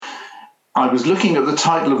I was looking at the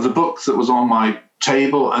title of the book that was on my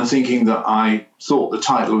table and thinking that I thought the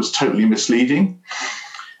title was totally misleading.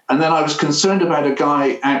 And then I was concerned about a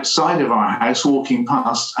guy outside of our house walking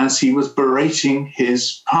past as he was berating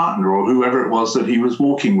his partner or whoever it was that he was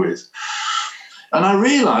walking with. And I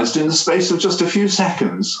realized in the space of just a few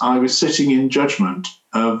seconds, I was sitting in judgment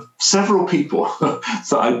of several people that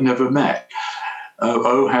I'd never met.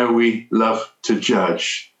 Oh, how we love to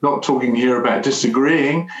judge. Not talking here about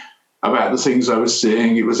disagreeing about the things I was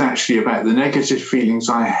seeing. It was actually about the negative feelings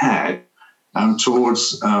I had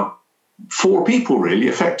towards 4 people, really,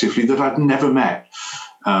 effectively, that I'd never met.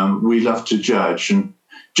 We love to judge. And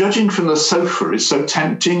judging from the sofa is so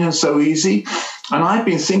tempting and so easy. And I've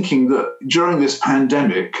been thinking that during this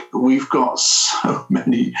pandemic, we've got so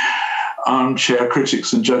many armchair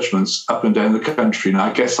critics and judgments up and down the country. And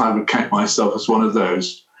I guess I would count myself as one of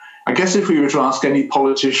those. I guess if we were to ask any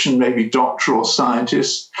politician, maybe doctor or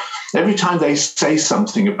scientist, every time they say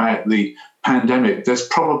something about the pandemic, there's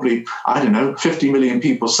probably, 50 million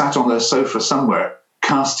people sat on their sofa somewhere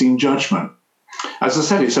casting judgment. As I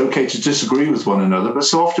said, it's okay to disagree with one another, but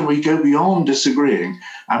so often we go beyond disagreeing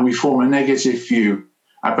and we form a negative view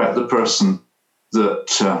about the person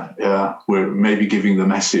that we're maybe giving the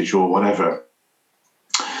message or whatever.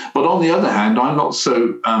 But on the other hand, I'm not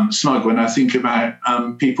so snug when I think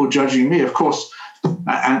about people judging me. Of course,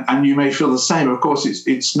 and you may feel the same. Of course,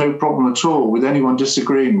 it's no problem at all with anyone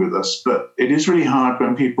disagreeing with us, but it is really hard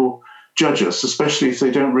when people judge us, especially if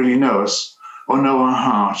they don't really know us or know our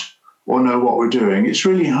heart or know what we're doing. It's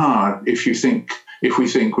really hard if we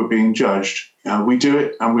think we're being judged. We do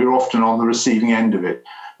it, and we're often on the receiving end of it,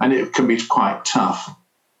 and it can be quite tough.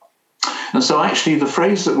 And so actually the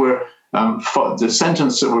phrase that the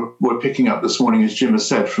sentence that we're picking up this morning, as Jim has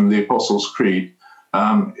said, from the Apostles' Creed,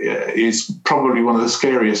 is probably one of the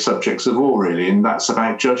scariest subjects of all, really, and that's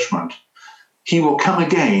about judgment. He will come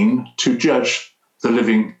again to judge the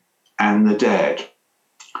living and the dead.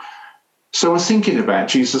 So we're thinking about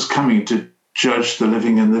Jesus coming to judge the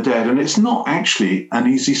living and the dead, and it's not actually an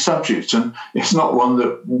easy subject, and it's not one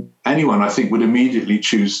that anyone, I think, would immediately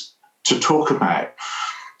choose to talk about.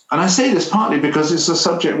 And I say this partly because it's a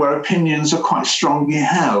subject where opinions are quite strongly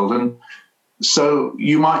held, and so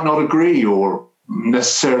you might not agree or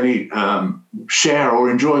necessarily share or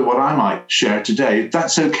enjoy what I might share today.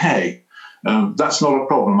 That's okay. That's not a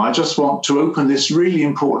problem. I just want to open this really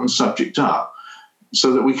important subject up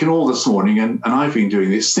so that we can all this morning, and I've been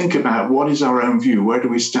doing this, think about what is our own view, where do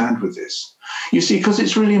we stand with this? You see, because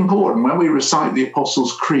it's really important when we recite the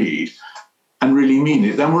Apostles' Creed and really mean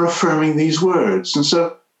it, then we're affirming these words. And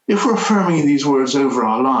so if we're affirming these words over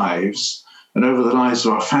our lives and over the lives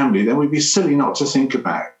of our family, then we'd be silly not to think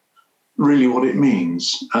about really what it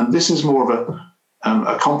means. And this is more of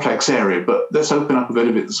a complex area, but let's open up a bit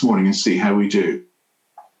of it this morning and see how we do.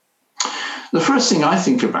 The first thing I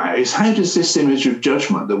think about is, how does this image of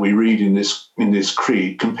judgment that we read in this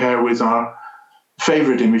creed compare with our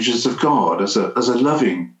favourite images of God as a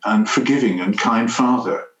loving and forgiving and kind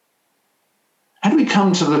Father? How do we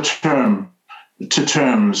come to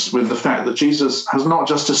terms with the fact that Jesus has not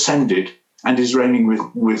just ascended and is reigning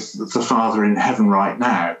with the Father in heaven right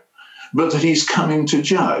now, but that he's coming to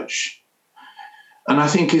judge? And I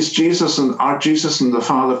think, are Jesus and the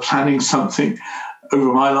Father planning something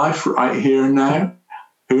over my life right here and now?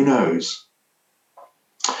 Who knows?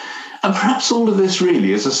 And perhaps all of this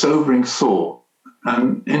really is a sobering thought.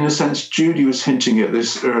 And in a sense, Judy was hinting at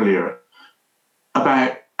this earlier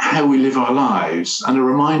about how we live our lives, and a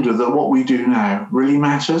reminder that what we do now really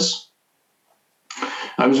matters.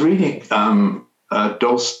 I was reading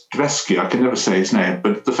Dostoevsky, I can never say his name,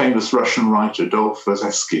 but the famous Russian writer,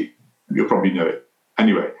 Dostoevsky. You'll probably know it.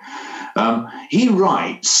 Anyway, he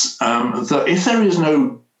writes that if there is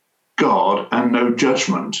no God and no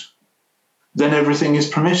judgment, then everything is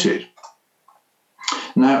permitted.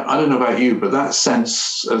 Now, I don't know about you, but that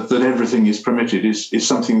sense that everything is permitted is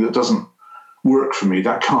something that doesn't work for me.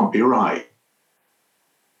 That can't be right.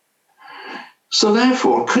 So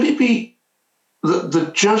therefore, could it be that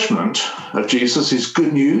the judgment of Jesus is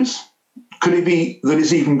good news? Could it be that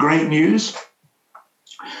it's even great news?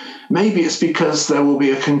 Maybe it's because there will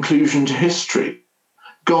be a conclusion to history,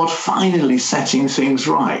 God finally setting things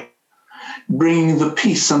right, bringing the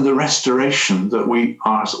peace and the restoration that we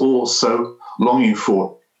are all so longing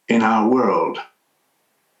for in our world.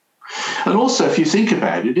 And also, if you think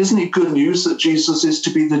about it, isn't it good news that Jesus is to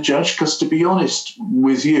be the judge? Because to be honest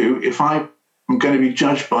with you, if I'm going to be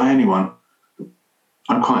judged by anyone,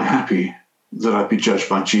 I'm quite happy that I'd be judged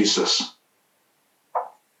by Jesus.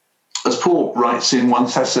 As Paul writes in 1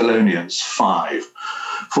 Thessalonians 5,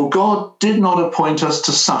 For God did not appoint us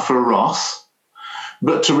to suffer wrath,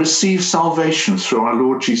 but to receive salvation through our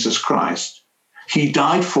Lord Jesus Christ. He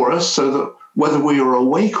died for us so that whether we are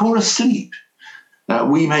awake or asleep,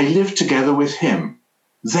 we may live together with him.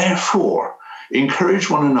 Therefore, encourage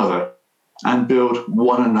one another and build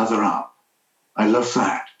one another up. I love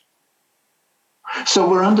that. So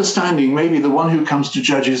we're understanding maybe the one who comes to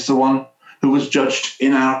judge is the one who was judged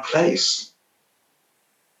in our place.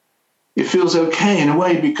 It feels okay in a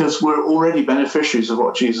way because we're already beneficiaries of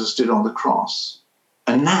what Jesus did on the cross.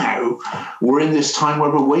 And now we're in this time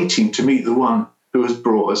where we're waiting to meet the one who has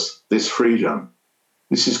brought us this freedom.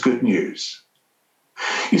 This is good news.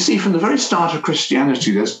 You see, from the very start of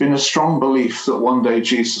Christianity, there's been a strong belief that one day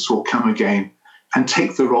Jesus will come again and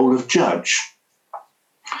take the role of judge.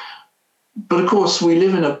 But of course, we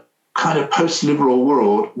live in a kind of post-liberal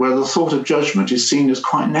world where the thought of judgment is seen as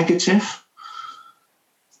quite negative.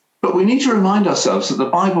 But we need to remind ourselves that the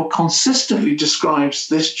Bible consistently describes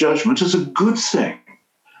this judgment as a good thing.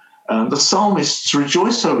 The psalmists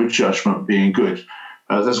rejoice over judgment being good.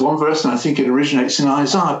 There's one verse, and I think it originates in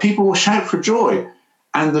Isaiah. People will shout for joy,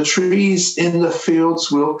 and the trees in the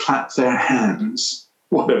fields will clap their hands.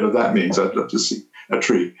 Whatever that means, I'd love to see a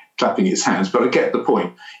tree clapping its hands, but I get the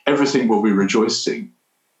point. Everything will be rejoicing.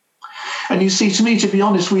 And you see, to me, to be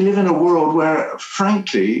honest, we live in a world where,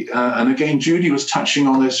 frankly, and again, Judy was touching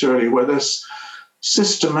on this earlier, where there's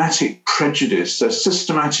systematic prejudice, there's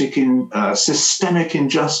systemic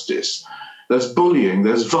injustice, there's bullying,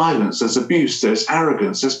 there's violence, there's abuse, there's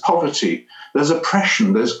arrogance, there's poverty, there's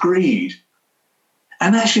oppression, there's greed.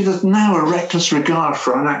 And actually, there's now a reckless regard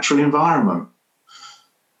for our natural environment.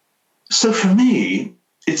 So for me,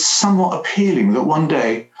 it's somewhat appealing that one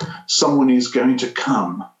day someone is going to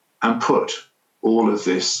come and put all of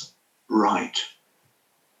this right.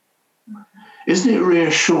 Isn't it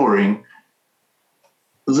reassuring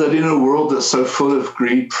that in a world that's so full of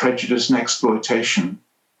greed, prejudice, and exploitation,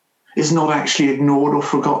 is not actually ignored or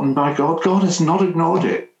forgotten by God? God has not ignored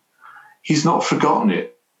it. He's not forgotten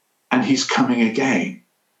it, and he's coming again.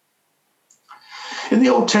 In the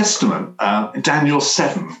Old Testament, Daniel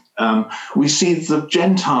 7, we see the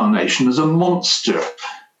Gentile nation as a monster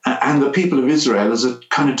and the people of Israel as a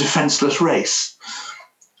kind of defenseless race.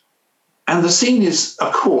 And the scene is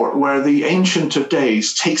a court where the Ancient of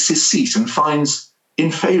Days takes his seat and finds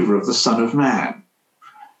in favor of the Son of Man.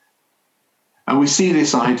 And we see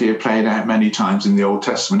this idea played out many times in the Old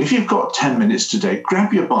Testament. If you've got 10 minutes today,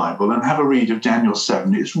 grab your Bible and have a read of Daniel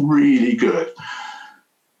 7. It's really good.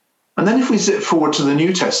 And then if we zip forward to the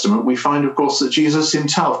New Testament, we find, of course, that Jesus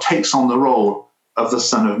himself takes on the role of the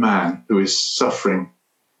Son of Man who is suffering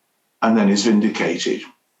and then is vindicated.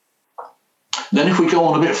 Then if we go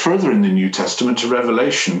on a bit further in the New Testament to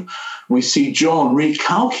Revelation, we see John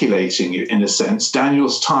recalculating, in a sense,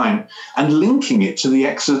 Daniel's time and linking it to the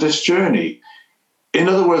Exodus journey. In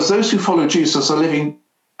other words, those who follow Jesus are living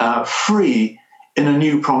free in a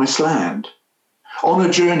new promised land, on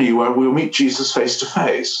a journey where we'll meet Jesus face to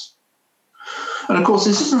face. And of course,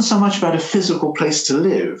 this isn't so much about a physical place to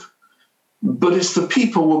live, but it's the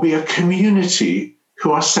people will be a community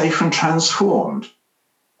who are safe and transformed.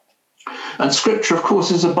 And Scripture, of course,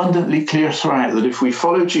 is abundantly clear throughout that if we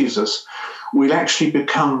follow Jesus, we'll actually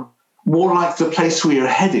become more like the place we are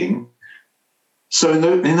heading. So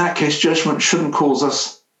in that case, judgment shouldn't cause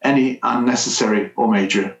us any unnecessary or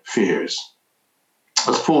major fears.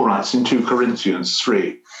 As Paul writes in 2 Corinthians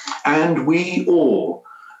 3, and we all,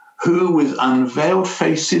 who with unveiled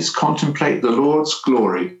faces contemplate the Lord's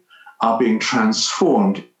glory, are being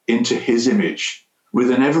transformed into his image with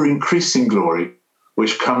an ever-increasing glory,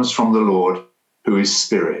 which comes from the Lord, who is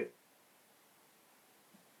Spirit.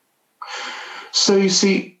 So you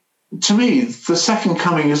see, to me, the second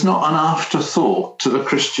coming is not an afterthought to the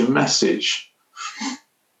Christian message.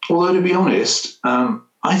 Although, to be honest,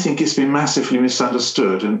 I think it's been massively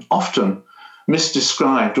misunderstood and often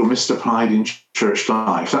misdescribed or misapplied in church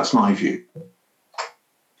life. That's my view.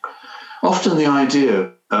 Often the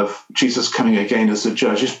idea of Jesus coming again as a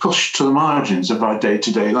judge is pushed to the margins of our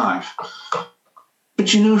day-to-day life.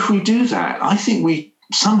 But you know, if we do that, I think we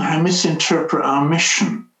somehow misinterpret our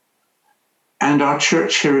mission, and our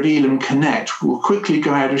church here at Elim Connect will quickly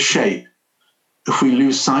go out of shape if we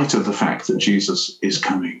lose sight of the fact that Jesus is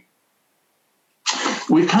coming.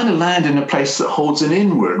 We kind of land in a place that holds an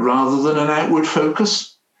inward rather than an outward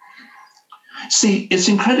focus. See, it's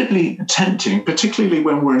incredibly tempting, particularly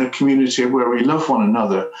when we're in a community where we love one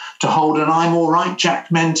another, to hold an I'm all right,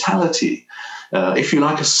 Jack mentality, if you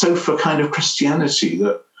like, a sofa kind of Christianity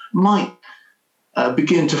that might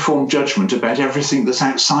begin to form judgment about everything that's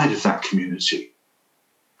outside of that community.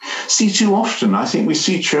 See, too often, I think we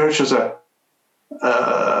see church as a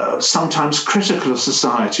sometimes critical of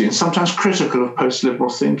society and sometimes critical of post-liberal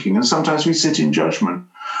thinking, and sometimes we sit in judgment.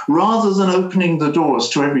 Rather than opening the doors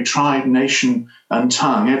to every tribe, nation, and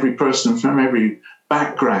tongue, every person from every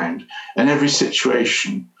background and every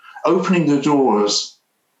situation, opening the doors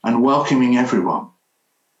and welcoming everyone.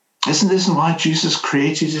 Isn't this why Jesus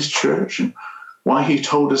created his church and why he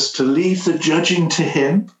told us to leave the judging to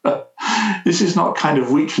him? This is not kind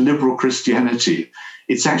of weak liberal Christianity.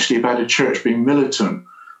 It's actually about a church being militant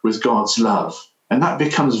with God's love. And that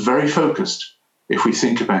becomes very focused if we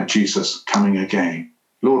think about Jesus coming again.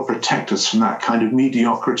 Lord, protect us from that kind of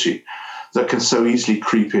mediocrity that can so easily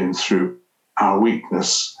creep in through our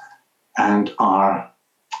weakness and our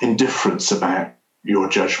indifference about your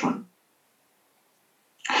judgment.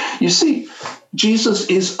 You see, Jesus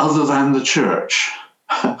is other than the church,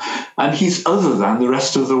 and he's other than the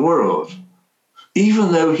rest of the world,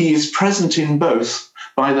 even though he is present in both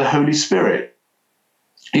by the Holy Spirit.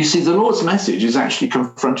 You see, the Lord's message is actually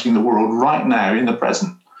confronting the world right now in the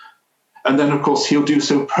present. And then, of course, he'll do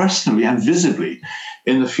so personally and visibly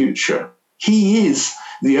in the future. He is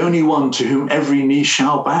the only one to whom every knee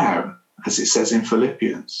shall bow, as it says in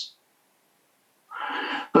Philippians.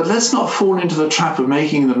 But let's not fall into the trap of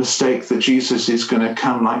making the mistake that Jesus is going to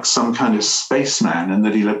come like some kind of spaceman and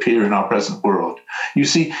that he'll appear in our present world. You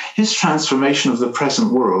see, his transformation of the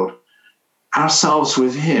present world, ourselves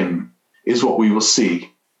with him, is what we will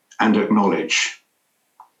see and acknowledge.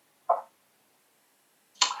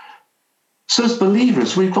 So as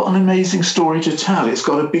believers, we've got an amazing story to tell. It's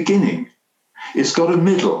got a beginning, it's got a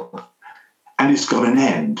middle, and it's got an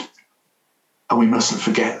end. And we mustn't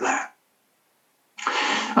forget that.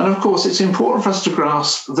 And of course, it's important for us to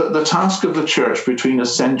grasp that the task of the church between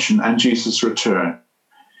ascension and Jesus' return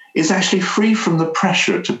is actually free from the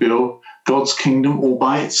pressure to build God's kingdom all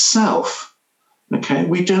by itself. Okay,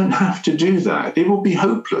 we don't have to do that. It will be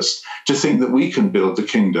hopeless to think that we can build the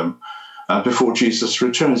kingdom before Jesus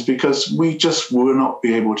returns, because we just will not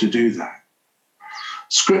be able to do that.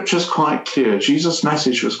 Scripture's quite clear. Jesus'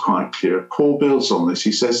 message was quite clear. Paul builds on this.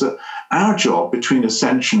 He says that our job between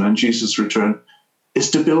ascension and Jesus' return is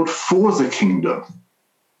to build for the kingdom.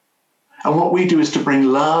 And what we do is to bring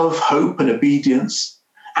love, hope, and obedience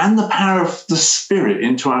and the power of the Spirit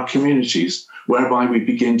into our communities, whereby we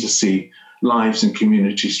begin to see lives and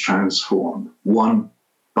communities transformed one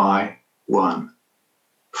by one.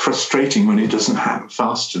 Frustrating when it doesn't happen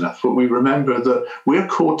fast enough, but we remember that we're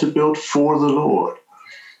called to build for the Lord.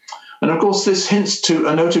 And of course, this hints to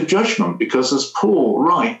a note of judgment, because as Paul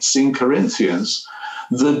writes in Corinthians,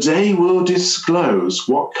 the day will disclose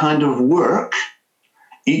what kind of work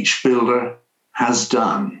each builder has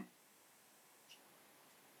done.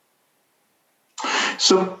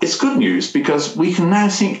 So it's good news, because we can now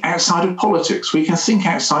think outside of politics. We can think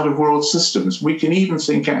outside of world systems. We can even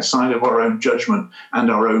think outside of our own judgment and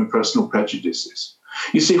our own personal prejudices.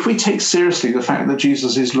 You see, if we take seriously the fact that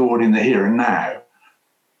Jesus is Lord in the here and now,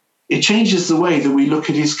 it changes the way that we look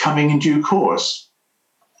at his coming in due course.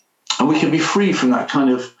 And we can be free from that kind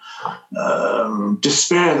of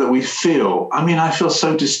despair that we feel. I mean, I feel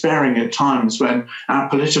so despairing at times when our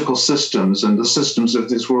political systems and the systems of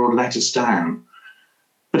this world let us down.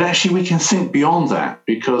 But actually, we can think beyond that,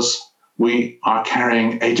 because we are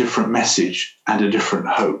carrying a different message and a different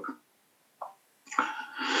hope.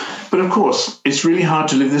 But of course, it's really hard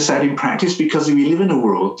to live this out in practice, because we live in a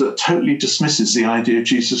world that totally dismisses the idea of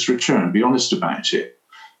Jesus' return. Be honest about it.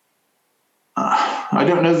 I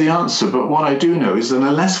don't know the answer, but what I do know is that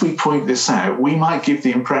unless we point this out, we might give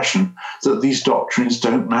the impression that these doctrines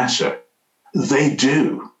don't matter. They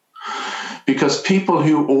do. Because people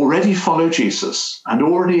who already follow Jesus and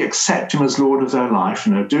already accept him as Lord of their life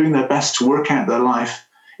and are doing their best to work out their life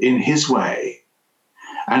in his way,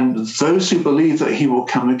 and those who believe that he will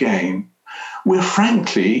come again, we're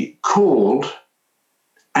frankly called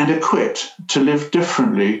and equipped to live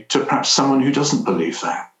differently to perhaps someone who doesn't believe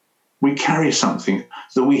that. We carry something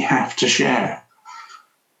that we have to share.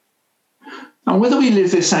 And whether we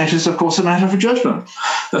live this out is, of course, a matter for judgment.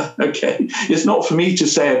 Okay, it's not for me to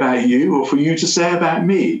say about you or for you to say about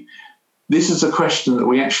me. This is a question that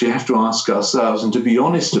we actually have to ask ourselves and to be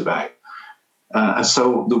honest about. And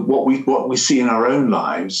so what we see in our own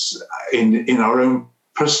lives, in our own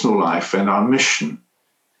personal life and our mission,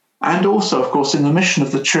 and also, of course, in the mission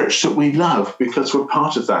of the church that we love, because we're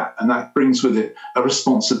part of that, and that brings with it a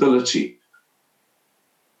responsibility.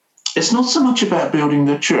 It's not so much about building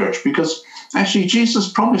the church, because actually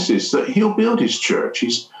Jesus promises that he'll build his church.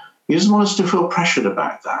 He doesn't want us to feel pressured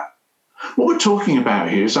about that. What we're talking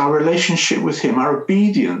about here is our relationship with him, our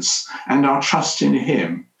obedience and our trust in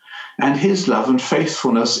him and his love and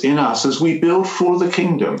faithfulness in us as we build for the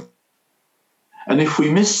kingdom. And if we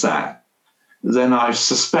miss that, then I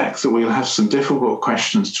suspect that we'll have some difficult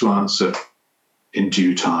questions to answer in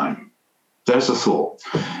due time. There's a thought.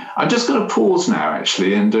 I'm just going to pause now,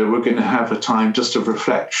 actually, and we're going to have a time just of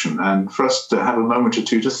reflection and for us to have a moment or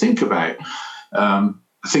two to think about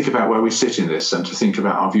where we sit in this and to think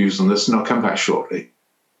about our views on this, and I'll come back shortly.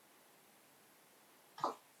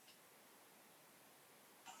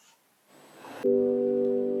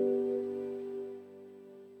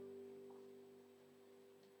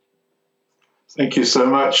 Thank you so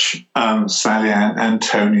much, Sally Ann and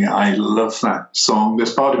Tony. I love that song.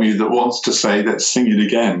 There's part of me that wants to say, let's sing it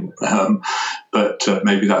again, but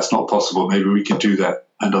maybe that's not possible. Maybe we can do that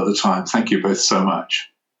another time. Thank you both so much.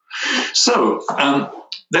 So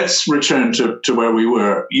let's return to where we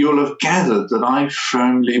were. You'll have gathered that I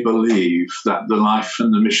firmly believe that the life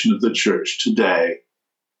and the mission of the church today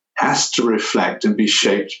has to reflect and be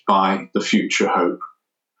shaped by the future hope.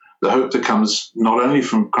 The hope that comes not only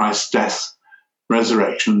from Christ's death,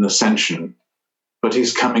 resurrection and ascension, but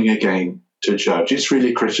he's coming again to judge. It's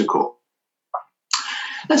really critical.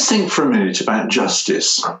 Let's think for a minute about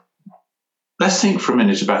justice. Let's think for a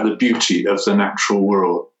minute about the beauty of the natural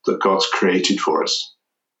world that God's created for us.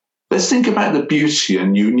 Let's think about the beauty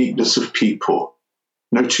and uniqueness of people,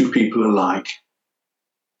 no two people alike,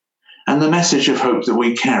 and the message of hope that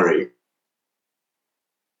we carry.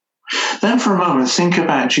 Then for a moment, think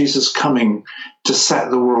about Jesus coming to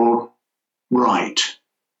set the world right.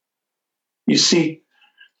 You see,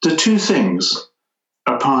 the two things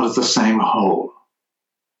are part of the same whole.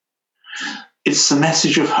 It's the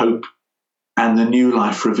message of hope and the new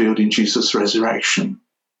life revealed in Jesus' resurrection.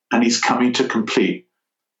 And he's coming to complete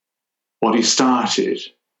what he started.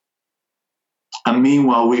 And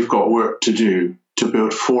meanwhile, we've got work to do to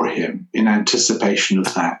build for him in anticipation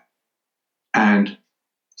of that and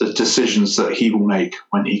the decisions that he will make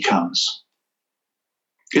when he comes.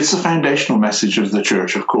 It's the foundational message of the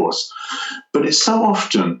church, of course, but it's so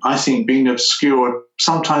often, I think, being obscured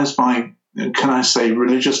sometimes by, can I say,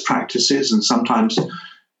 religious practices and sometimes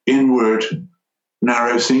inward,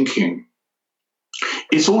 narrow thinking.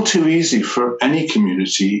 It's all too easy for any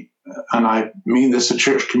community, and I mean this a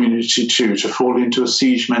church community too, to fall into a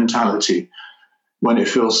siege mentality when it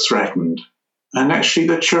feels threatened. And actually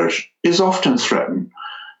the church is often threatened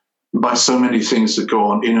by so many things that go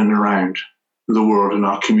on in and around the world and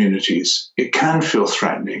our communities. It can feel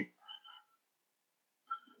threatening.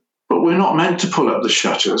 But we're not meant to pull up the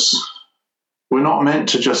shutters. We're not meant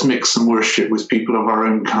to just mix and worship with people of our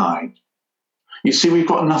own kind. You see, we've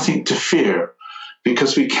got nothing to fear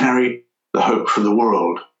because we carry the hope for the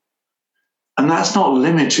world. And that's not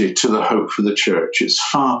limited to the hope for the church. It's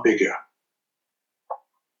far bigger.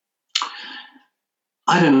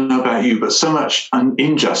 I don't know about you, but so much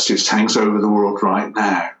injustice hangs over the world right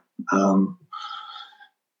now.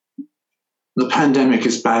 The pandemic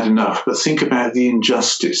is bad enough, but think about the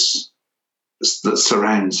injustice that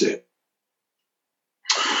surrounds it.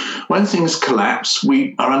 When things collapse,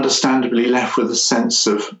 we are understandably left with a sense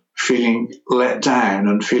of feeling let down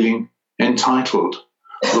and feeling entitled.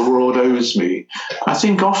 The world owes me. I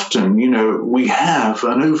think often, we have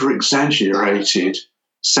an over-exaggerated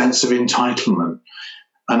sense of entitlement.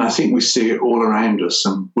 And I think we see it all around us,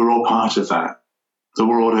 and we're all part of that. The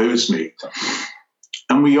world owes me.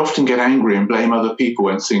 And we often get angry and blame other people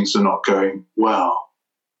when things are not going well.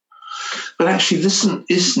 But actually, this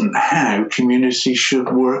isn't how community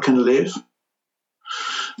should work and live.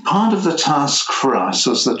 Part of the task for us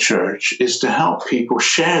as the church is to help people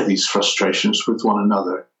share these frustrations with one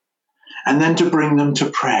another and then to bring them to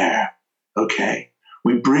prayer. Okay?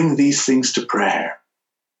 We bring these things to prayer.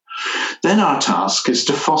 Then our task is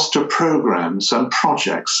to foster programs and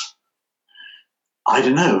projects,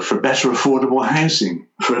 for better affordable housing,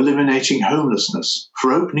 for eliminating homelessness,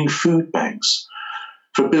 for opening food banks,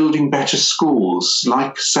 for building better schools,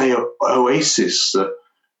 like, say, Oasis,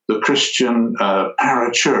 the Christian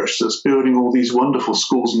para-church that's building all these wonderful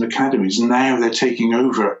schools and academies. And now they're taking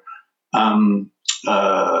over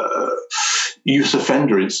youth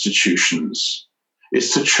offender institutions.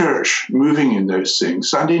 It's the church moving in those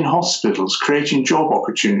things and in hospitals, creating job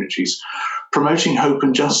opportunities, promoting hope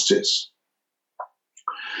and justice.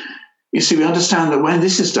 You see, we understand that when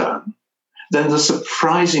this is done, then the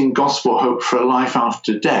surprising gospel hope for a life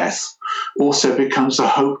after death also becomes a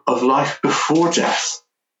hope of life before death.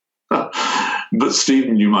 But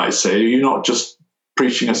Stephen, you might say, you're not just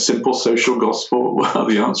preaching a simple social gospel. Well,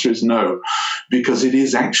 the answer is no, because it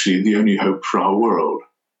is actually the only hope for our world.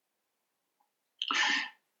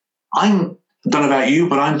 I'm don't know about you,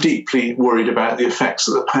 but I'm deeply worried about the effects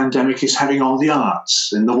that the pandemic is having on the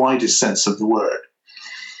arts in the widest sense of the word.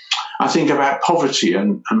 I think about poverty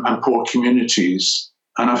and poor communities,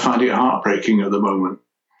 and I find it heartbreaking at the moment.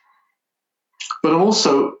 But I'm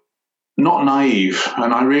also not naive,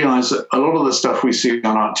 and I realize that a lot of the stuff we see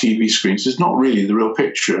on our TV screens is not really the real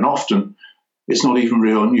picture, and often it's not even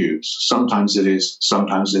real news. Sometimes it is,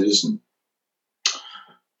 sometimes it isn't.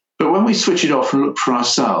 But when we switch it off and look for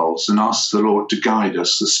ourselves and ask the Lord to guide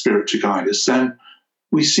us, the Spirit to guide us, then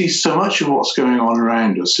we see so much of what's going on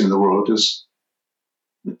around us in the world as,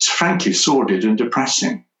 frankly, sordid and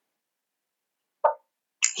depressing.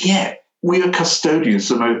 Yet, we are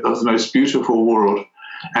custodians of the most beautiful world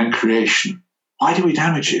and creation. Why do we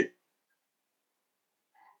damage it?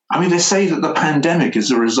 I mean, they say that the pandemic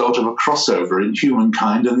is a result of a crossover in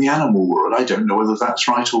humankind and the animal world. I don't know whether that's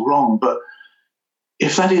right or wrong, but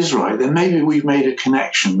if that is right, then maybe we've made a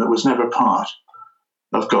connection that was never part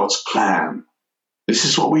of God's plan. This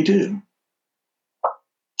is what we do.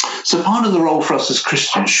 So part of the role for us as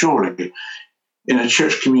Christians, surely, in a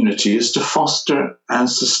church community is to foster and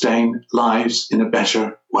sustain lives in a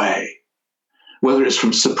better way. Whether it's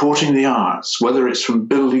from supporting the arts, whether it's from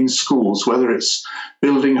building schools, whether it's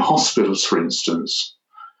building hospitals, for instance.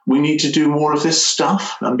 We need to do more of this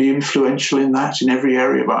stuff and be influential in that in every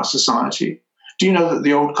area of our society. Do you know that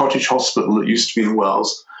the old cottage hospital that used to be in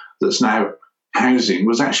Wells, that's now housing,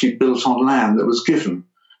 was actually built on land that was given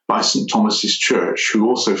by St. Thomas's Church, who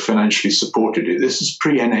also financially supported it? This is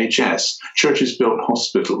pre-NHS. Churches built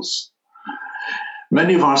hospitals.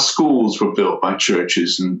 Many of our schools were built by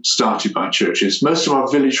churches and started by churches. Most of our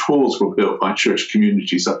village halls were built by church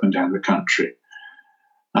communities up and down the country.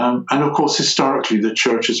 And of course, historically, the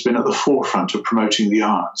church has been at the forefront of promoting the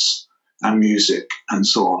arts and music and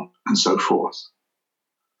so on and so forth.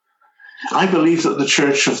 I believe that the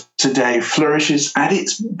church of today flourishes at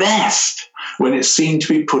its best when it's seen to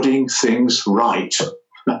be putting things right,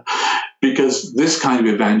 because this kind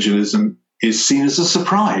of evangelism is seen as a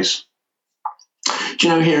surprise. Do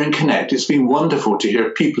you know, here in Connect, it's been wonderful to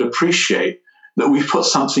hear people appreciate that we've put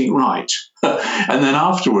something right, and then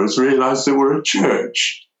afterwards realize that we're a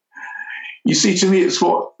church. You see, to me, it's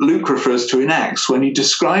what Luke refers to in Acts when he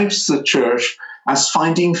describes the church as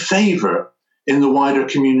finding favor in the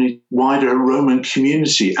wider Roman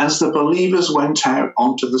community as the believers went out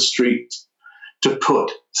onto the street to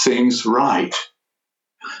put things right.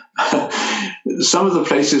 Some of the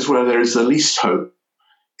places where there is the least hope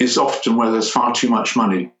is often where there's far too much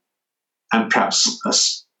money and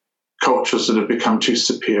perhaps cultures that have become too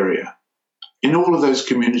superior. In all of those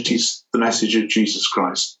communities, the message of Jesus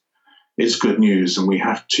Christ is good news, and we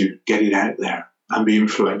have to get it out there and be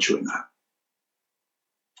influential in that.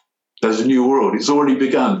 There's a new world. It's already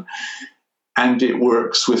begun, and it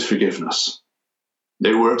works with forgiveness.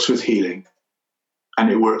 It works with healing,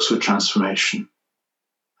 and it works with transformation.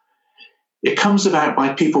 It comes about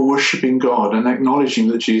by people worshiping God and acknowledging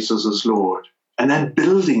that Jesus is Lord, and then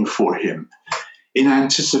building for him in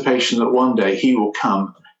anticipation that one day he will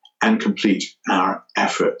come and complete our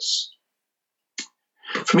efforts.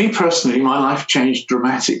 For me personally, my life changed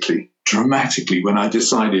dramatically when I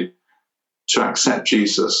decided to accept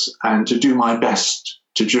Jesus and to do my best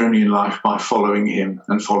to journey in life by following him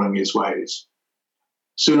and following his ways.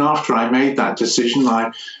 Soon after I made that decision,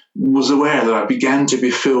 I was aware that I began to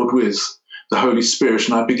be filled with the Holy Spirit,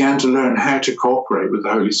 and I began to learn how to cooperate with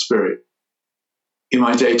the Holy Spirit in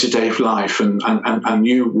my day-to-day life, and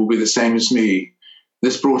you will be the same as me.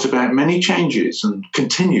 This brought about many changes and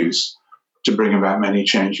continues to bring about many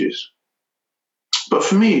changes. But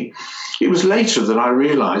for me, it was later that I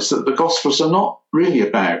realized that the Gospels are not really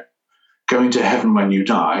about going to heaven when you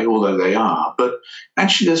die, although they are, but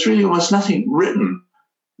actually there's really almost nothing written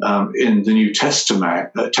in the New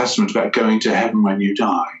Testament about going to heaven when you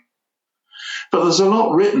die. But there's a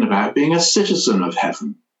lot written about being a citizen of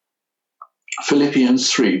heaven.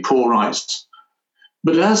 Philippians 3, Paul writes,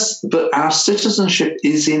 but our citizenship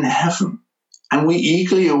is in heaven, and we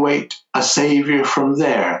eagerly await a Saviour from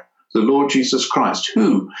there, the Lord Jesus Christ,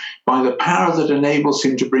 who, by the power that enables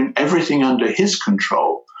him to bring everything under his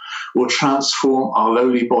control, will transform our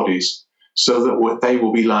lowly bodies so that they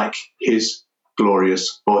will be like his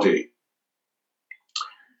glorious body.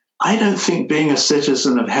 I don't think being a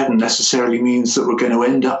citizen of heaven necessarily means that we're going to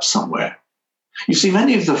end up somewhere. You see,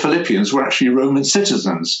 many of the Philippians were actually Roman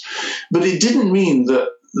citizens, but it didn't mean that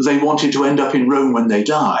they wanted to end up in Rome when they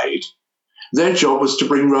died. Their job was to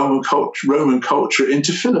bring Roman culture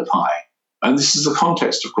into Philippi. And this is the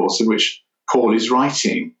context, of course, in which Paul is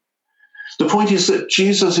writing. The point is that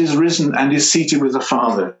Jesus is risen and is seated with the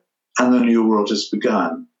Father, and the new world has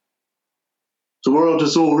begun. The world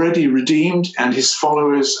is already redeemed and his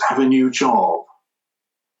followers have a new job.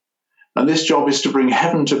 And this job is to bring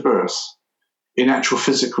heaven to birth in actual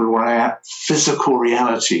physical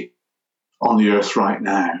reality on the earth right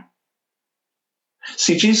now.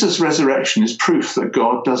 See, Jesus' resurrection is proof that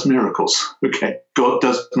God does miracles. Okay, God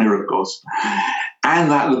does miracles.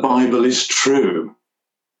 And that the Bible is true.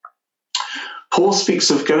 Paul speaks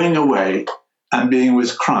of going away and being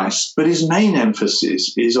with Christ, but his main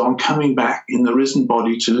emphasis is on coming back in the risen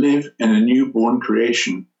body to live in a newborn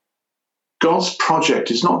creation. God's project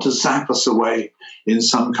is not to zap us away in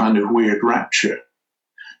some kind of weird rapture,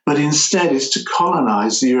 but instead is to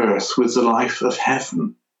colonize the earth with the life of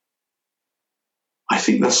heaven. I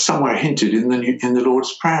think that's somewhere hinted in the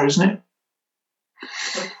Lord's Prayer, isn't it?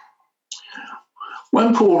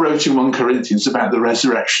 When Paul wrote in 1 Corinthians about the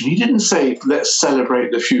resurrection, he didn't say, let's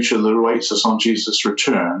celebrate the future that awaits us on Jesus'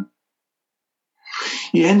 return.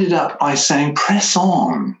 He ended up by saying, press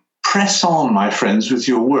on, my friends, with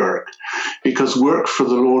your work, because work for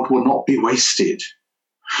the Lord will not be wasted.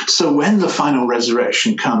 So when the final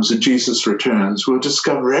resurrection comes and Jesus returns, we'll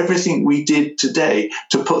discover everything we did today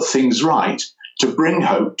to put things right, to bring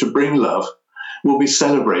hope, to bring love, will be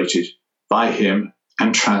celebrated by him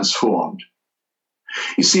and transformed.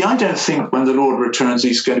 You see, I don't think when the Lord returns,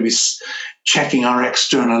 he's going to be checking our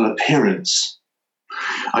external appearance.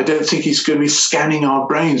 I don't think he's going to be scanning our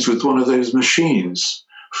brains with one of those machines,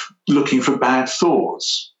 looking for bad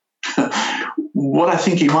thoughts. What I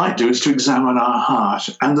think he might do is to examine our heart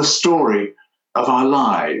and the story of our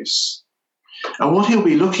lives. And what he'll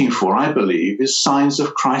be looking for, I believe, is signs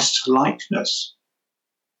of Christ-likeness.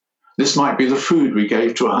 This might be the food we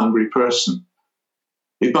gave to a hungry person.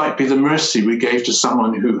 It might be the mercy we gave to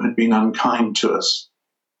someone who had been unkind to us.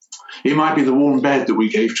 It might be the warm bed that we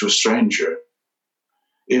gave to a stranger.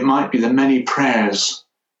 It might be the many prayers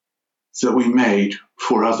that we made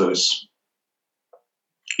for others.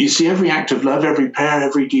 You see, every act of love, every prayer,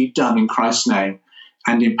 every deed done in Christ's name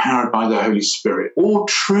and empowered by the Holy Spirit, all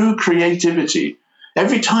true creativity,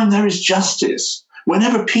 every time there is justice,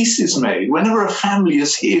 whenever peace is made, whenever a family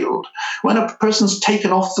is healed, when a person's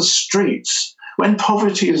taken off the streets, when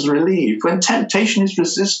poverty is relieved, when temptation is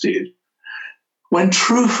resisted, when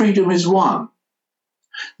true freedom is won.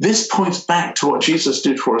 This points back to what Jesus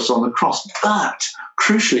did for us on the cross, but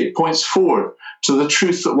crucially, it points forward to the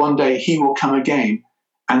truth that one day he will come again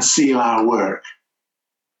and seal our work.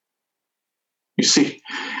 You see,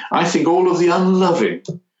 I think all of the unloving,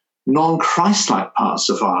 non-Christ-like parts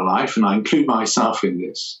of our life, and I include myself in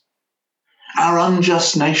this, our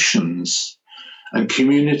unjust nations and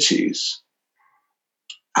communities,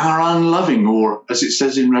 our unloving, or as it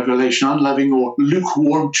says in Revelation, unloving or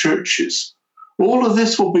lukewarm churches, all of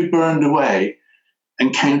this will be burned away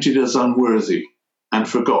and counted as unworthy and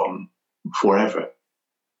forgotten forever.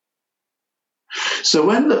 So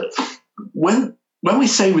when we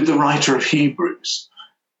say with the writer of Hebrews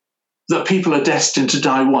that people are destined to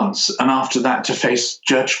die once and after that to face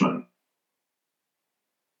judgment,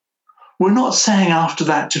 we're not saying after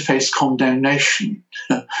that to face condemnation.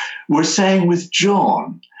 We're saying with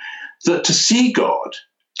John that to see God,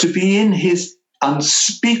 to be in his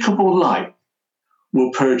unspeakable light,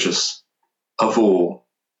 will purge us of all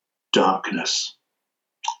darkness.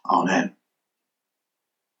 Amen.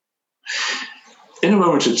 In a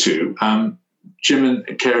moment or two, Jim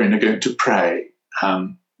and Karen are going to pray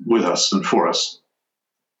with us and for us.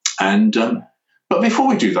 And but before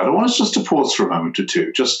we do that, I want us just to pause for a moment or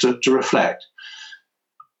two, just to reflect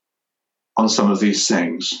on some of these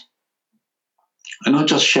things. And I'll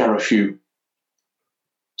just share a few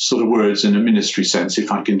sort of words in a ministry sense,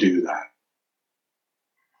 if I can do that.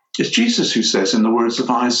 It's Jesus who says in the words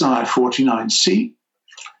of Isaiah 49, "See,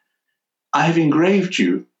 I have engraved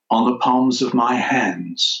you on the palms of my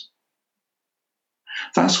hands."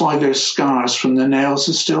 That's why those scars from the nails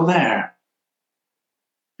are still there.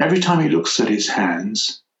 Every time he looks at his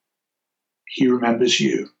hands, he remembers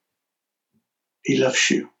you. He loves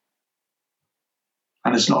you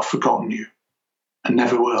and has not forgotten you and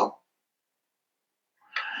never will.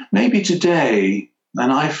 Maybe today,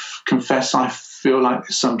 and I confess I feel like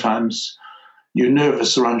sometimes you're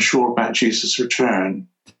nervous or unsure about Jesus' return,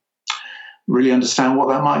 really understand what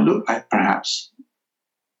that might look like perhaps.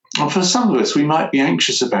 And for some of us, we might be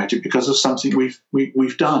anxious about it because of something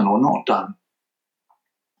we've done or not done.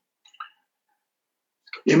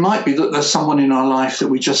 It might be that there's someone in our life that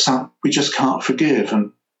we just can't forgive,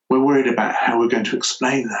 and we're worried about how we're going to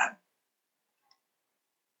explain that.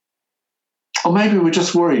 Or maybe we're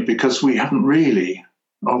just worried because we haven't really,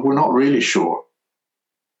 or we're not really sure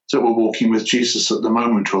that we're walking with Jesus at the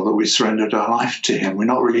moment, or that we surrendered our life to him. We're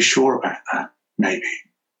not really sure about that. maybe.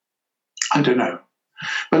 I don't know.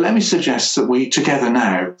 But let me suggest that we together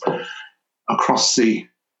now, across the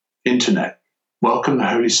internet, welcome the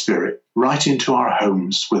Holy Spirit right into our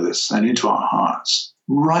homes with us and into our hearts,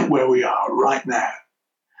 right where we are, right now.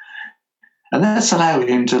 And let's allow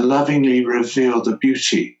him to lovingly reveal the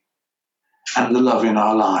beauty and the love in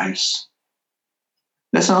our lives.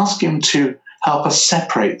 Let's ask him to help us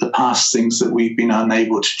separate the past things that we've been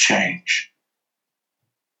unable to change.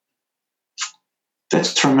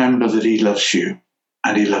 Let's remember that he loves you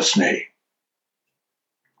and he loves me.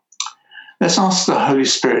 Let's ask the Holy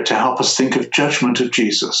Spirit to help us think of judgment of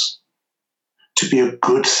Jesus to be a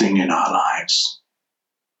good thing in our lives.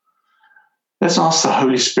 Let's ask the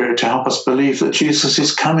Holy Spirit to help us believe that Jesus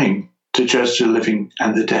is coming to judge the living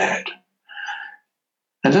and the dead.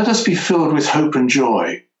 And let us be filled with hope and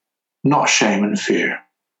joy, not shame and fear.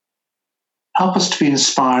 Help us to be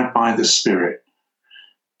inspired by the Spirit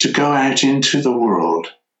to go out into the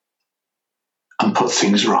world and put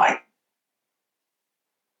things right.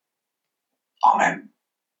 Amen.